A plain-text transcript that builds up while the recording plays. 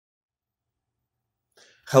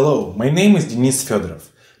Hello, my name is Denis Fedorov.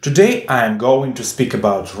 Today I am going to speak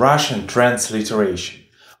about Russian transliteration.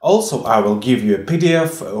 Also, I will give you a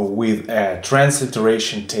PDF with a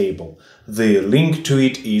transliteration table. The link to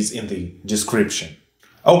it is in the description.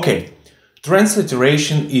 Okay,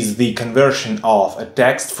 transliteration is the conversion of a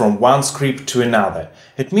text from one script to another.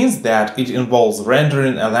 It means that it involves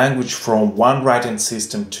rendering a language from one writing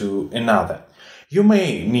system to another. You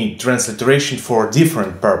may need transliteration for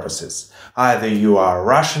different purposes. Either you are a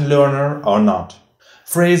Russian learner or not.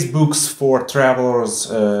 Phrase books for travelers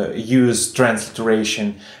use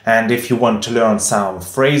transliteration, and if you want to learn some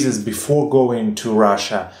phrases before going to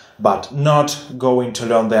Russia, but not going to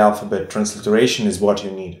learn the alphabet, transliteration is what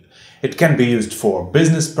you need. It can be used for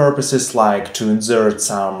business purposes, like to insert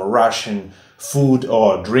some Russian food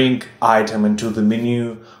or drink item into the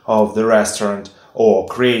menu of the restaurant, or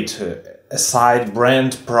create a side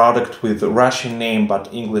brand product with a Russian name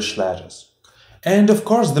but English letters. And of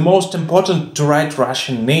course, the most important, to write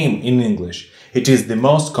Russian name in English. It is the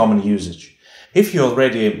most common usage. If you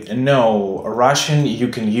already know Russian, you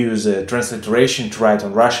can use a transliteration to write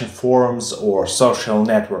on Russian forums or social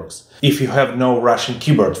networks. If you have no Russian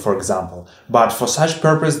keyboard, for example, but for such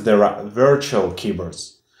purpose there are virtual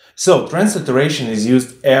keyboards. So, transliteration is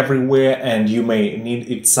used everywhere and you may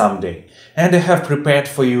need it someday. And I have prepared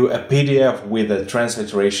for you a PDF with a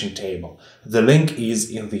transliteration table. The link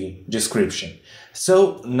is in the description.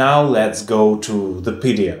 So, now let's go to the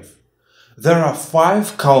PDF. There are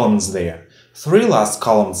 5 columns there. 3 last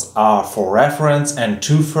columns are for reference and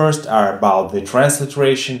 2 first are about the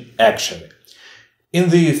transliteration actually. In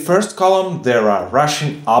the first column there are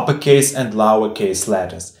Russian uppercase and lowercase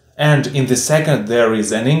letters. And in the second there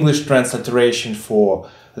is an English transliteration for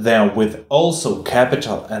them with also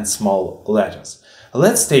capital and small letters.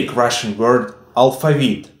 Let's take Russian word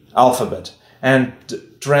alphabet, and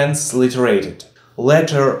transliterate it.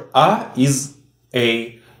 Letter A is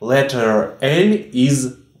A, letter L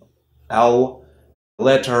is L,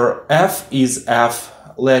 letter F is F,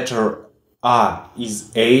 letter A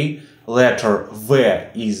is A, letter V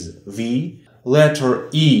is V, letter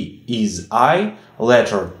E is I,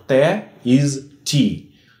 letter T is T.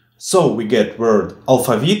 So we get word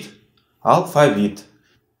alphabet.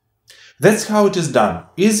 That's how it is done.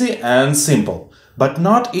 Easy and simple. But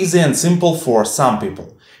not easy and simple for some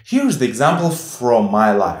people. Here's the example from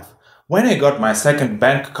my life. When I got my second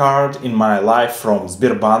bank card in my life from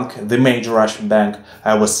Sberbank, the major Russian bank,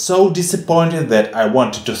 I was so disappointed that I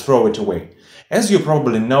wanted to throw it away. As you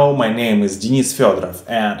probably know, my name is Denis Fedorov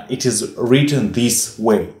and it is written this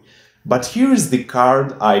way. But here is the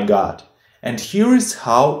card I got. And here is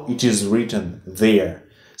how it is written there.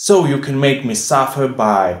 So you can make me suffer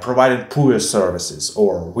by providing poor services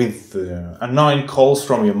or with annoying calls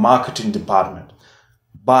from your marketing department.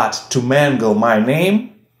 But to mangle my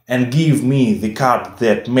name and give me the card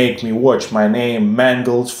that make me watch my name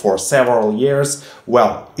mangled for several years,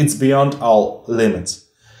 well, it's beyond all limits.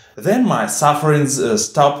 Then my sufferings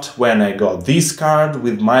stopped when I got this card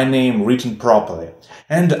with my name written properly,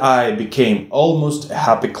 and I became almost a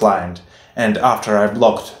happy client. And after I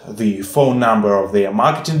blocked the phone number of their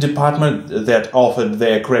marketing department that offered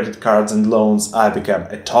their credit cards and loans, I became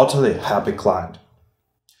a totally happy client.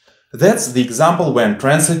 That's the example when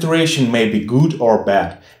transliteration may be good or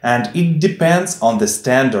bad, and it depends on the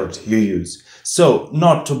standard you use. So,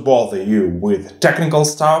 not to bother you with technical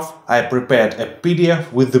stuff, I prepared a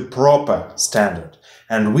PDF with the proper standard.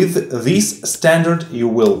 And with this standard you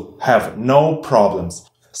will have no problems.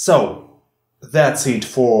 So, that's it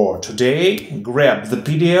for today. Grab the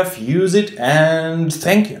PDF, use it, and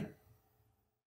thank you.